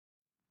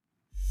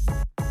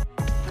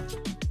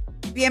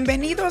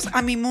Bienvenidos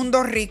a mi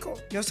mundo rico.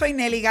 Yo soy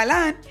Nelly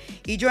Galán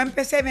y yo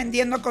empecé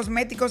vendiendo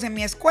cosméticos en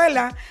mi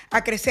escuela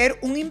a crecer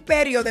un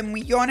imperio de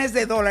millones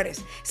de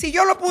dólares. Si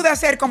yo lo pude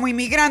hacer como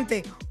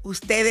inmigrante,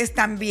 ustedes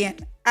también.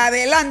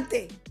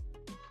 ¡Adelante!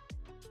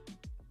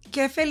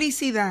 Qué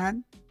felicidad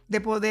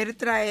de poder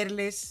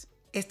traerles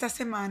esta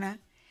semana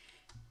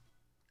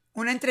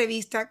una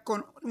entrevista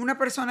con una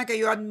persona que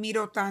yo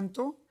admiro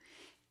tanto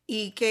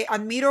y que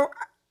admiro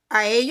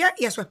a ella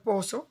y a su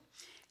esposo,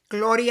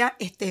 Gloria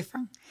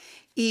Estefan.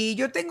 Y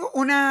yo tengo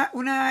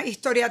una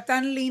historia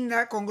tan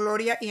linda con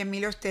Gloria y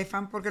Emilio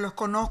Estefan porque los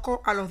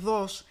conozco a los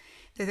dos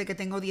desde que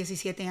tengo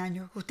 17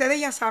 años. Ustedes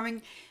ya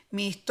saben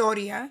mi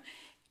historia,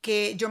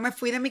 que yo me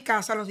fui de mi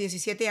casa a los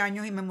 17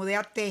 años y me mudé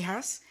a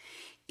Texas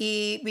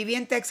y viví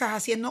en Texas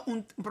haciendo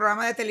un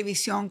programa de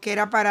televisión que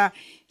era para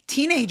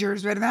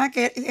teenagers, ¿verdad?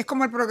 Que es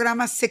como el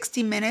programa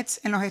 60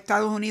 Minutes en los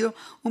Estados Unidos,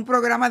 un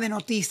programa de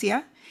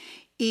noticias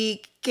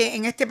y que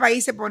en este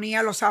país se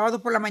ponía los sábados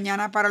por la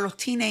mañana para los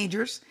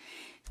teenagers.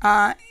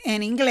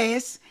 En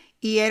inglés,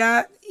 y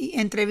era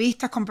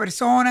entrevistas con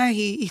personas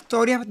y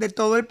historias de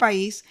todo el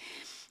país.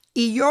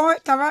 Y yo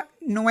estaba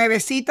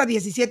nuevecita,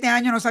 17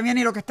 años, no sabía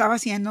ni lo que estaba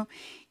haciendo,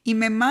 y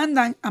me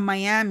mandan a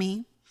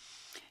Miami.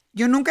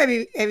 Yo nunca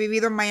he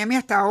vivido en Miami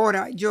hasta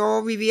ahora.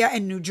 Yo vivía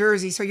en New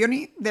Jersey. Yo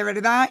de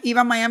verdad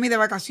iba a Miami de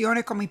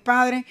vacaciones con mis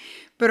padres,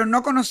 pero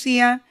no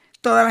conocía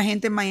toda la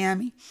gente en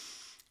Miami.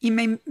 Y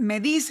me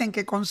dicen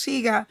que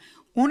consiga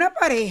una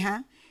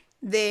pareja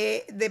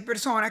de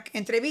personas,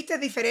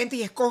 entrevistas diferentes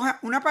y escoja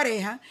una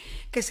pareja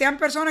que sean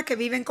personas que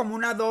viven como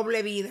una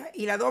doble vida.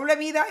 Y la doble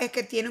vida es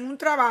que tienen un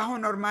trabajo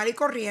normal y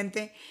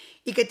corriente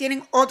y que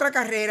tienen otra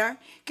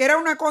carrera, que era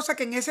una cosa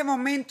que en ese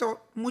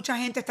momento mucha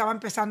gente estaba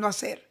empezando a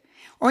hacer.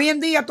 Hoy en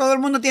día todo el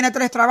mundo tiene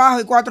 3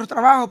 trabajos y 4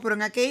 trabajos, pero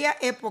en aquella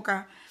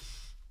época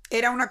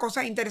era una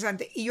cosa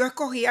interesante. Y yo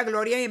escogí a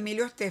Gloria y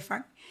Emilio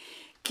Estefan,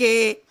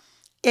 que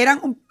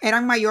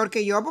eran mayor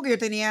que yo, porque yo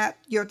tenía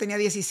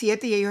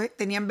 17 y ellos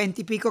tenían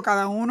 20 y pico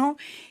cada uno.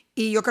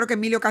 Y yo creo que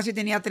Emilio casi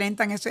tenía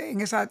 30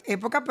 en esa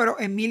época, pero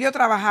Emilio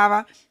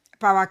trabajaba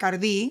para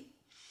Bacardí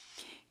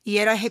y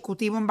era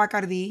ejecutivo en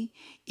Bacardí.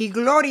 Y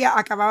Gloria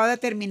acababa de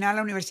terminar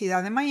la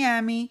Universidad de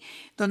Miami,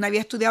 donde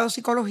había estudiado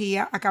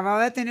psicología,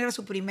 acababa de tener a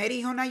su primer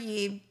hijo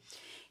Nayib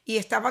y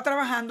estaba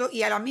trabajando,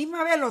 y a la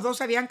misma vez los dos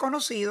se habían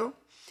conocido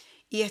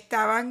y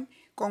estaban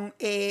con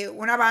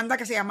una banda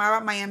que se llamaba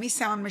Miami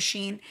Sound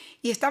Machine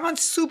y estaban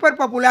súper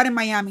popular en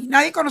Miami.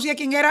 Nadie conocía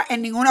quién era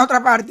en ninguna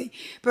otra parte,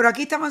 pero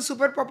aquí estaban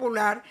súper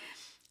popular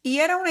y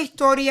era una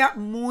historia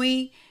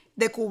muy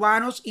de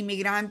cubanos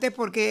inmigrantes,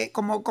 porque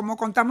como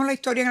contamos la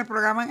historia en el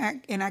programa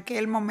en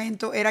aquel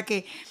momento, era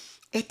que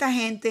esta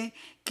gente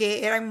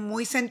que eran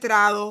muy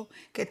centrados,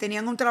 que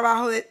tenían un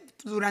trabajo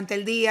durante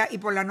el día y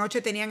por la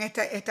noche tenían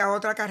esta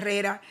otra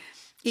carrera,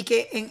 y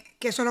que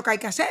eso es lo que hay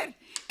que hacer,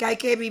 que hay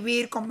que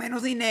vivir con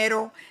menos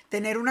dinero,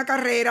 tener una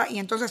carrera y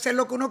entonces hacer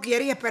lo que uno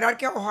quiere y esperar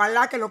que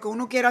ojalá que lo que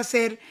uno quiera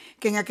hacer,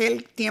 que en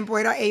aquel tiempo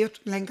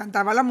ellos les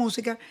encantaba la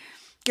música,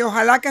 que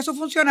ojalá que eso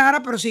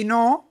funcionara, pero si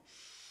no,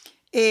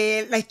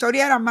 la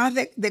historia era más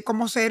de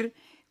cómo ser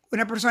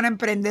una persona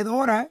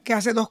emprendedora que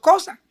hace 2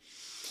 cosas.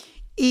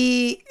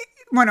 Y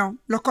bueno,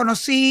 los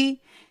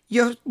conocí,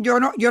 yo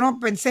no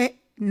pensé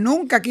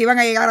nunca que iban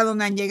a llegar a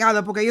donde han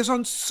llegado, porque ellos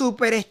son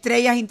súper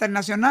estrellas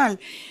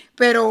internacional,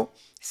 pero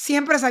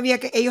siempre sabía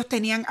que ellos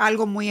tenían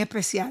algo muy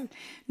especial.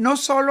 No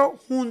solo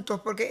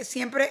juntos, porque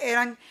siempre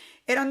eran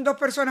 2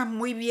 personas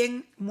muy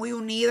bien, muy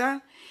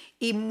unidas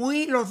y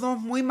los dos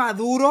muy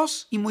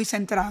maduros y muy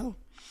centrados.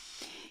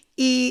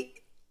 Y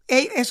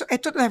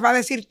esto les va a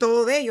decir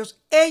todo de ellos.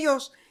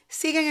 Ellos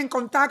siguen en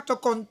contacto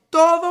con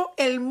todo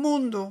el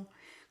mundo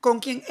con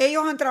quien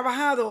ellos han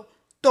trabajado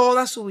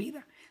toda su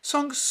vida.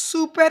 Son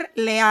súper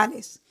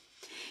leales.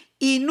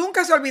 Y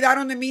nunca se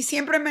olvidaron de mí.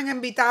 Siempre me han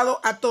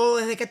invitado a todo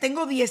desde que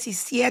tengo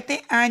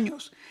 17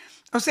 años.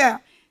 O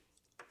sea,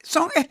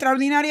 son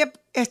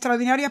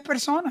extraordinarias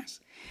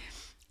personas.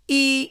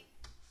 Y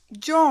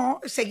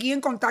yo seguí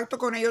en contacto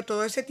con ellos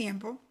todo ese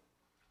tiempo.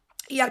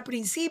 Y al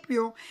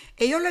principio,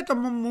 ellos les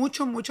tomó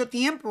mucho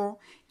tiempo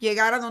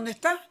llegar a donde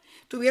están.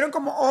 Tuvieron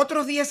como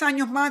otros 10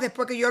 años más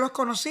después que yo los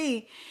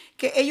conocí,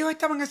 que ellos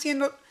estaban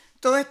haciendo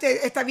toda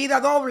esta vida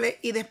doble,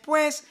 y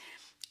después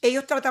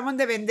ellos trataban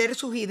de vender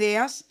sus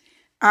ideas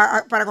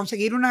para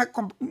conseguir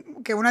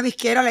que una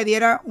disquera le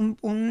diera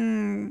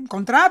un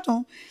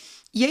contrato.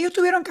 Y ellos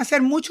tuvieron que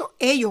hacer mucho,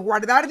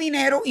 guardar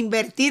dinero,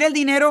 invertir el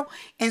dinero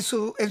en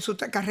su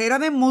carrera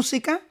de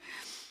música,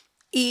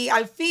 y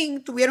al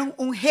fin tuvieron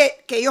un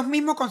hit que ellos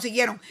mismos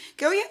consiguieron.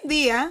 Que hoy en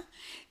día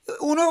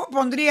uno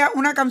pondría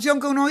una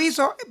canción que uno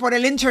hizo por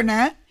el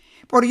internet,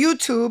 por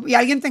YouTube, y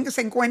alguien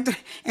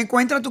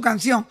encuentra tu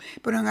canción.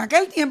 Pero en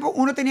aquel tiempo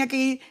uno tenía que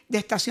ir de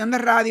estación de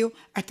radio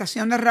a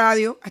estación de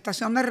radio a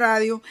estación de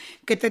radio,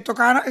 que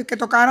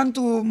tocaran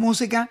tu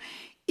música,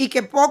 y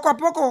que poco a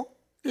poco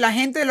la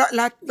gente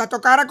la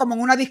tocara como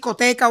en una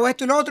discoteca o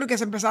esto y lo otro, y que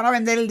se empezara a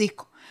vender el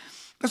disco.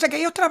 Entonces que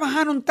ellos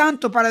trabajaron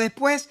tanto para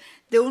después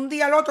de un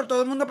día al otro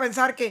todo el mundo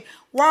pensar que,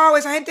 wow,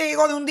 esa gente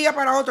llegó de un día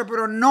para otro,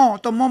 pero no,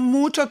 tomó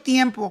mucho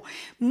tiempo,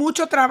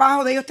 mucho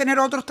trabajo de ellos tener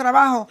otros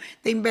trabajos,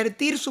 de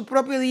invertir su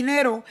propio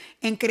dinero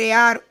en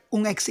crear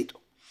un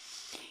éxito.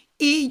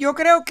 Y yo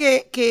creo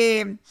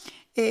que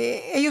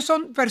ellos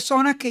son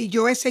personas que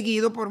yo he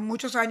seguido por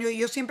muchos años y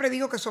yo siempre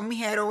digo que son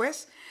mis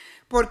héroes.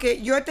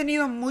 Porque yo he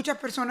tenido muchas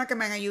personas que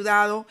me han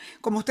ayudado.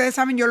 Como ustedes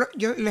saben, yo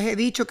les he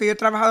dicho que yo he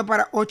trabajado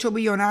para 8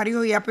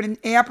 billonarios y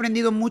he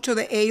aprendido mucho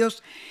de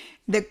ellos,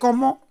 de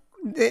cómo,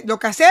 de lo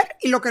que hacer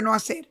y lo que no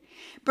hacer.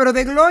 Pero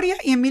de Gloria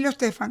y Emilio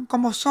Estefan,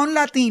 como son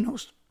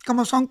latinos,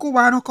 como son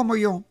cubanos como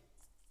yo,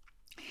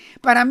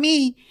 para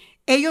mí,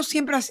 ellos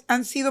siempre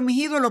han sido mis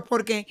ídolos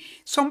porque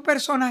son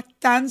personas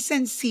tan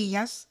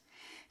sencillas,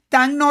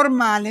 tan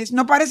normales,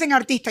 no parecen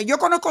artistas. Yo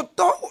conozco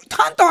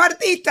tantos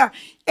artistas,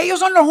 ellos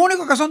son los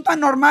únicos que son tan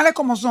normales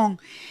como son.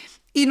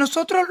 Y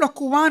nosotros los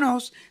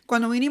cubanos,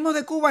 cuando vinimos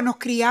de Cuba, nos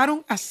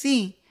criaron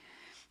así,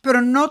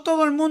 pero no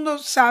todo el mundo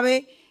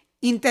sabe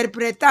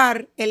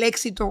interpretar el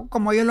éxito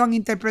como ellos lo han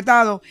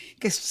interpretado,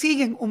 que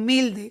siguen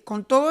humildes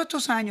con todos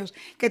estos años,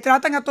 que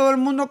tratan a todo el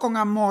mundo con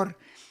amor,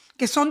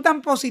 que son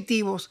tan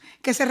positivos,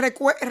 que se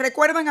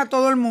recuerdan a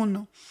todo el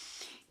mundo.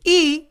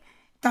 Y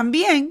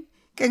también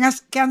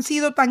que han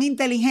sido tan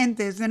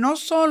inteligentes de no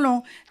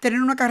solo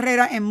tener una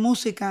carrera en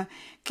música,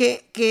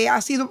 que ha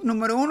sido,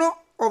 número uno,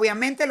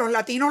 obviamente los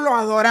latinos los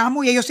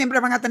adoramos y ellos siempre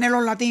van a tener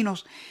los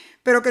latinos,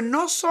 pero que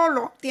no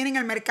solo tienen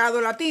el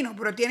mercado latino,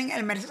 pero tienen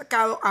el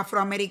mercado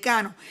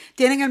afroamericano,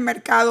 tienen el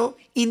mercado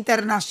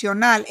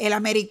internacional, el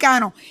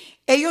americano.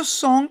 Ellos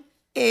son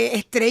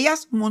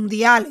estrellas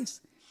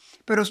mundiales,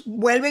 pero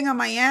vuelven a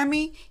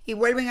Miami y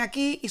vuelven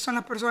aquí y son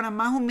las personas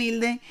más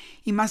humildes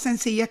y más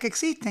sencillas que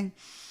existen.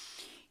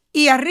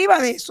 Y arriba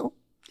de eso,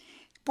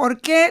 ¿por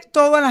qué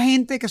toda la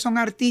gente que son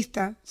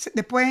artistas,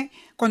 después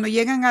cuando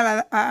llegan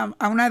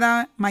a una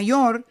edad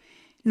mayor,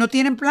 no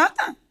tienen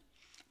plata?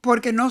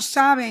 Porque no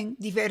saben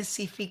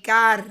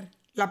diversificar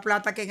la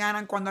plata que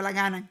ganan cuando la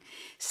ganan.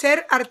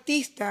 Ser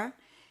artista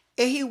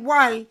es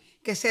igual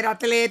que ser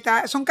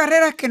atleta. Son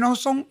carreras que no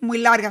son muy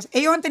largas.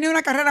 Ellos han tenido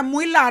una carrera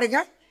muy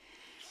larga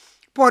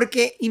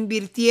porque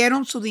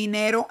invirtieron su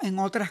dinero en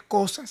otras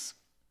cosas.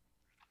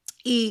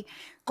 Y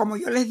como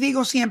yo les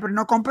digo siempre,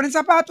 no compren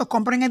zapatos,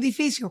 compren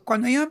edificios.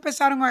 Cuando ellos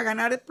empezaron a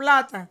ganar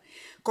plata,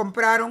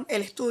 compraron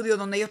el estudio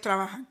donde ellos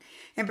trabajan.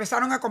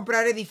 Empezaron a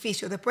comprar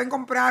edificios. Después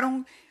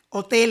compraron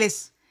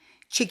hoteles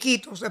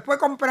chiquitos. Después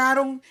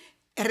compraron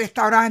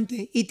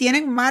restaurantes. Y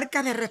tienen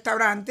marcas de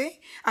restaurantes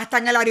hasta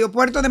en el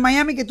aeropuerto de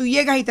Miami que tú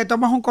llegas y te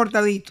tomas un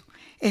cortadito.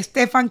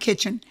 Stefan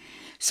Kitchen.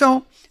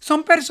 Son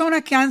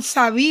personas que han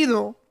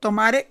sabido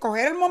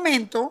coger el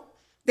momento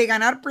de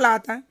ganar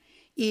plata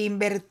e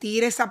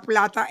invertir esa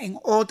plata en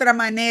otra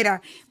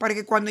manera para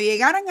que cuando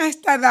llegaran a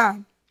esta edad,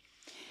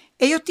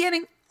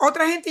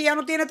 otra gente ya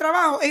no tiene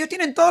trabajo, ellos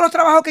tienen todos los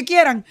trabajos que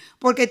quieran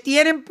porque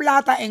tienen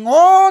plata en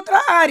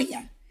otra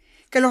área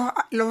que los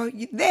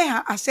deja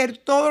hacer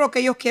todo lo que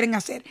ellos quieren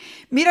hacer.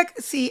 Mira,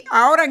 si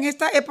ahora en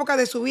esta época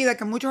de su vida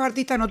que muchos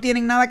artistas no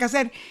tienen nada que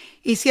hacer,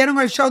 hicieron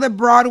el show de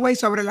Broadway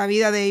sobre la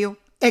vida de ellos,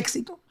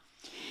 Éxito.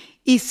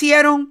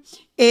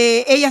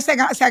 Ella se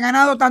ha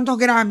ganado tantos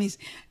Grammys.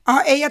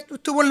 Ella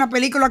estuvo en la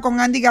película con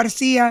Andy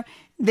García,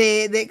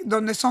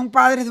 donde son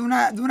padres de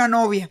una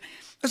novia.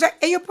 O sea,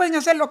 ellos pueden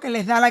hacer lo que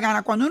les da la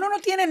gana. Cuando uno no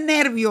tiene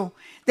nervio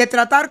de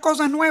tratar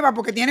cosas nuevas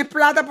porque tienes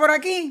plata por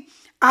aquí,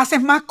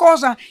 haces más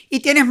cosas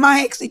y tienes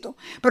más éxito.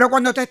 Pero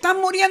cuando te estás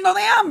muriendo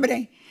de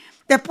hambre,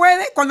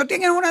 cuando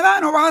tienes una edad,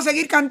 no vas a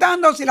seguir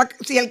cantando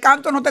si el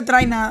canto no te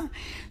trae nada.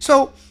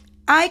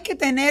 Hay que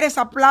tener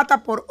esa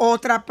plata por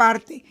otra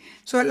parte.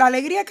 La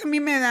alegría que a mí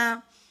me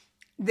da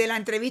de la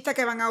entrevista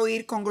que van a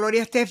oír con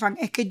Gloria Estefan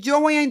es que yo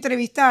voy a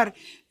entrevistar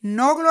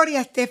no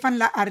Gloria Estefan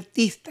la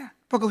artista,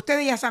 porque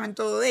ustedes ya saben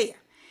todo de ella,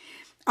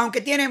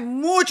 aunque tiene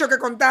mucho que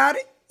contar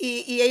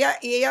y ella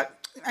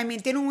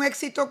tiene un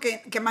éxito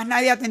que más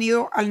nadie ha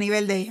tenido al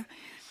nivel de ella.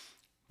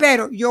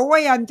 Pero yo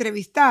voy a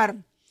entrevistar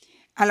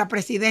a la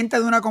presidenta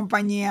de una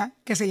compañía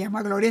que se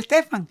llama Gloria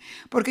Estefan,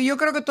 porque yo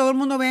creo que todo el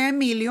mundo ve a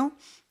Emilio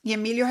y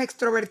Emilio es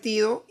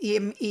extrovertido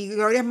y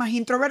Gloria es más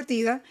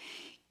introvertida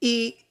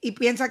y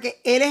piensa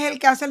que él es el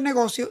que hace el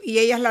negocio y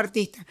ella es la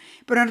artista.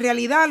 Pero en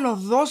realidad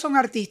los dos son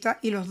artistas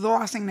y los dos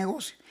hacen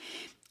negocio.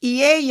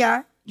 Y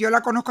ella, yo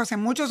la conozco hace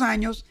muchos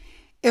años,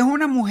 es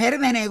una mujer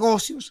de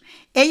negocios.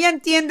 Ella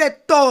entiende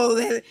todo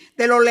de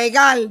lo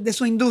legal de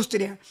su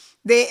industria,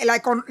 de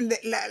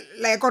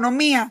la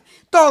economía,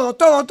 todo.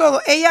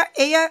 Ella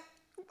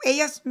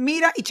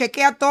mira y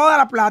chequea toda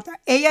la plata.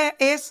 Ella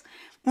es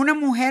una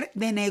mujer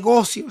de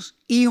negocios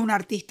y una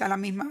artista a la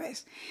misma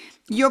vez.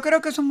 Yo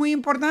creo que eso es muy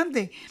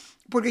importante,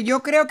 porque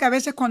yo creo que a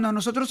veces cuando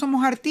nosotros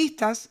somos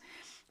artistas,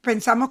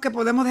 pensamos que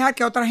podemos dejar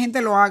que otra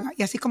gente lo haga,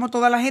 y así como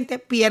toda la gente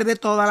pierde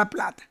toda la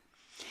plata.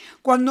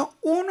 Cuando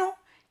uno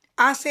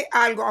hace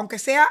algo, aunque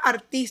sea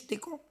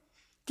artístico,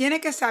 tiene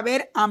que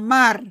saber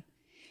amar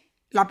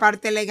la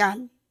parte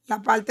legal,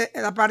 la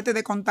parte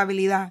de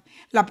contabilidad,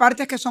 las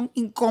partes que son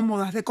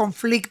incómodas, de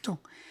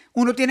conflicto.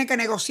 Uno tiene que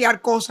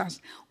negociar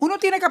cosas. Uno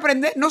tiene que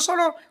aprender, no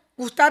solo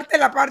gustarte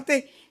la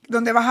parte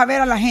donde vas a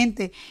ver a la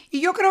gente.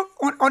 Y yo creo,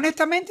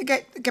 honestamente,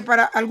 que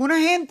para alguna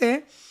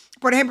gente,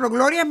 por ejemplo,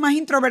 Gloria es más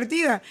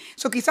introvertida.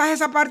 Quizás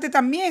esa parte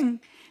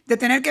también de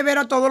tener que ver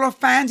a todos los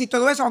fans y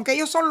todo eso, aunque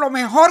ellos son lo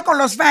mejor con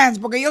los fans,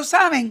 porque ellos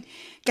saben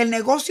que el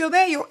negocio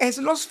de ellos es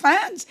los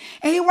fans.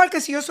 Es igual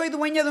que si yo soy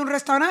dueña de un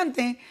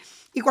restaurante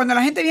y cuando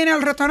la gente viene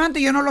al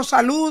restaurante yo no los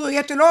saludo y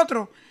esto y lo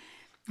otro,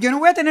 yo no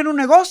voy a tener un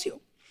negocio.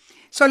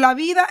 La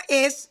vida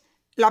es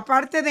la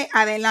parte de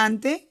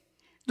adelante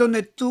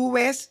donde tú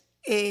ves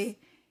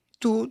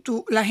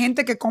la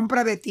gente que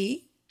compra de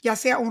ti, ya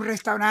sea un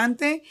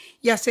restaurante,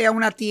 ya sea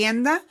una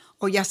tienda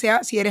o ya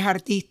sea si eres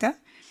artista.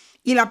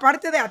 Y la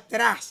parte de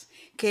atrás,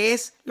 que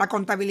es la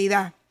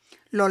contabilidad,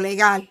 lo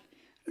legal,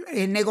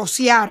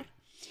 negociar,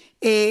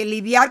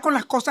 lidiar con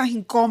las cosas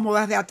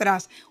incómodas de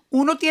atrás.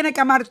 Uno tiene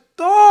que amar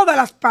todas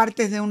las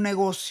partes de un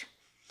negocio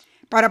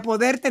para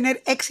poder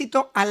tener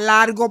éxito a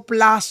largo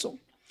plazo.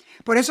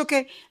 Por eso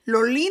que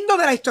lo lindo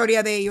de la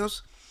historia de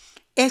ellos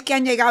es que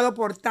han llegado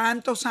por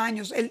tantos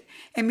años.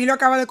 Emilio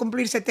acaba de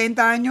cumplir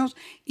 70 años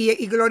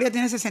y Gloria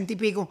tiene 60 y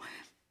pico.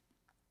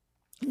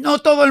 No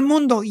todo el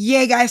mundo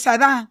llega a esa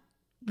edad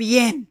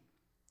bien.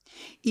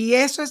 Y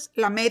eso es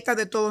la meta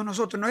de todos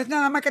nosotros. No es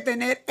nada más que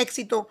tener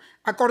éxito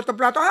a corto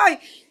plazo. Ay,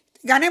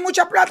 gané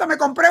mucha plata, me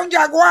compré un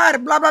Jaguar,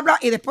 bla, bla, bla,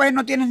 y después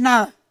no tienes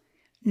nada.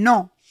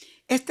 No,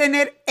 es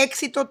tener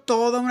éxito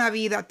toda una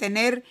vida,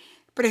 tener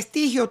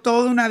prestigio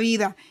toda una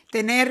vida,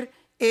 tener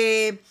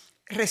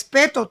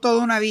respeto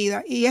toda una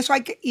vida. Y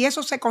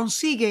eso se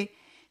consigue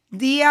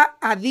día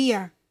a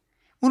día.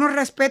 Uno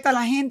respeta a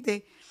la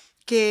gente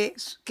que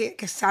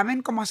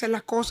saben cómo hacer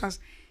las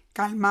cosas,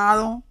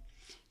 calmado,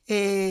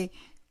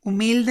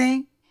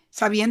 humilde,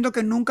 sabiendo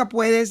que nunca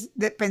puedes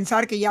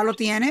pensar que ya lo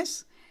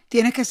tienes.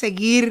 Tienes que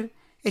seguir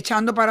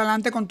echando para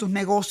adelante con tus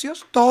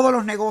negocios, todos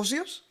los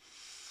negocios,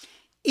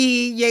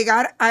 y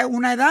llegar a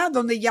una edad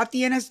donde ya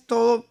tienes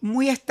todo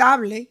muy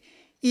estable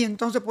y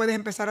entonces puedes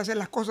empezar a hacer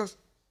las cosas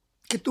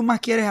que tú más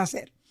quieres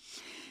hacer.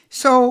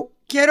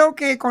 Quiero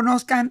que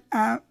conozcan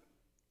a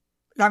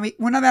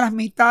una de las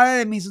mitades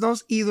de mis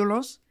dos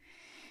ídolos,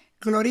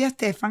 Gloria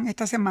Estefan,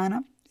 esta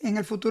semana. En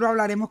el futuro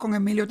hablaremos con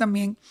Emilio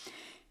también,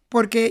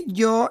 porque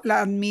yo la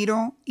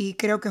admiro y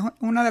creo que es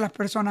una de las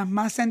personas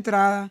más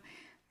centradas,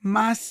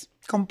 más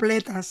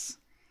completas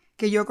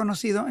que yo he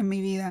conocido en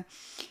mi vida.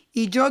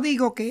 Y yo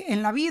digo que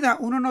en la vida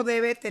uno no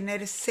debe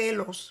tener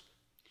celos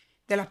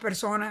de las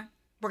personas,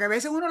 porque a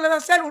veces uno le da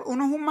celos,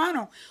 uno es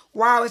humano.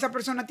 Wow, esa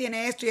persona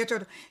tiene esto y esto.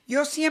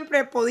 Yo siempre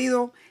he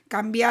podido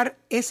cambiar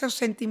esos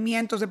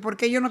sentimientos de por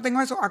qué yo no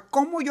tengo eso, a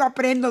cómo yo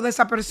aprendo de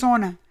esa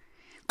persona.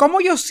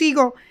 Cómo yo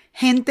sigo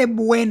gente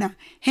buena,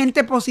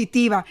 gente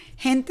positiva,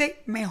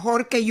 gente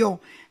mejor que yo.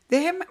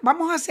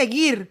 Vamos a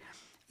seguir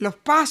los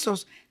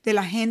pasos de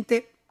la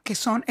gente que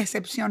son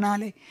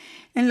excepcionales.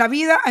 En la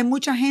vida hay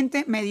mucha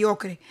gente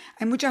mediocre,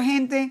 hay mucha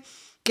gente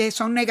que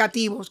son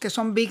negativos, que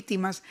son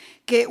víctimas,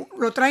 que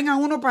lo traen a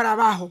uno para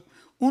abajo.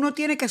 Uno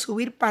tiene que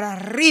subir para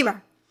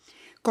arriba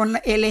con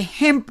el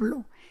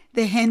ejemplo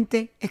de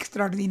gente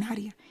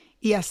extraordinaria.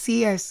 Y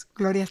así es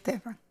Gloria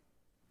Estefan.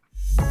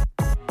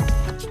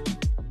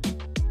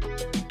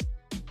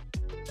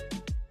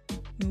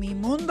 Mi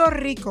Mundo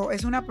Rico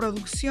es una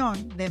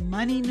producción de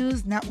Money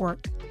News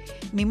Network.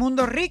 Mi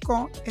Mundo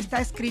Rico está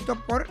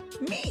escrito por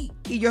mí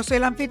y yo soy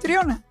la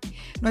anfitriona.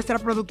 Nuestra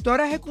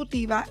productora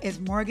ejecutiva es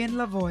Morgan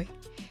Lavoy.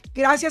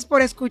 Gracias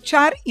por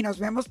escuchar y nos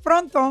vemos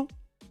pronto.